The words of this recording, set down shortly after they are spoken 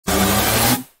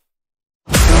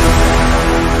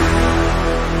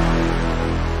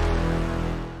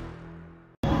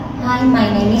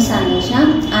is Anusha.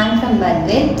 I am from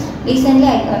Badwell. Recently,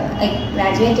 I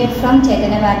graduated from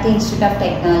Chaitanya Bharati Institute of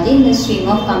Technology in the stream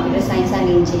of Computer Science and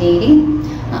Engineering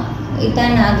with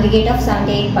an aggregate of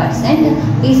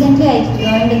 78%. Recently, I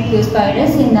joined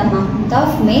QSpiders in the month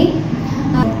of May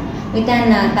with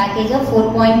an package of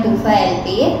 4.25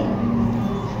 LPA.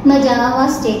 My Java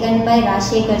was taken by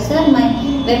Rashekar sir, my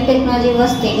web technology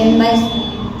was taken by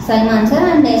Salman sir,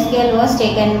 and SQL was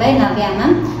taken by Navya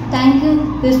ma'am. Thank you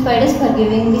QSpiders for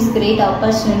giving this great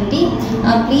opportunity.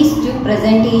 Please do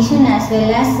presentation as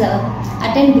well as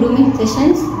attend grooming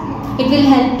sessions. It will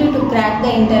help you to crack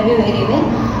the interview very well.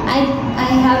 I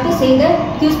have to say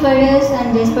that QSpiders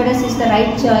and JSpiders is the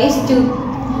right choice to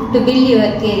build your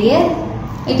career.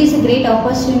 It is a great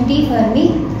opportunity for me.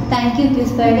 Thank you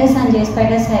QSpiders and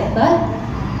JSpiders helper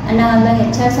and all the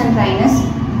HRs and trainers.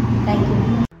 Thank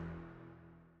you.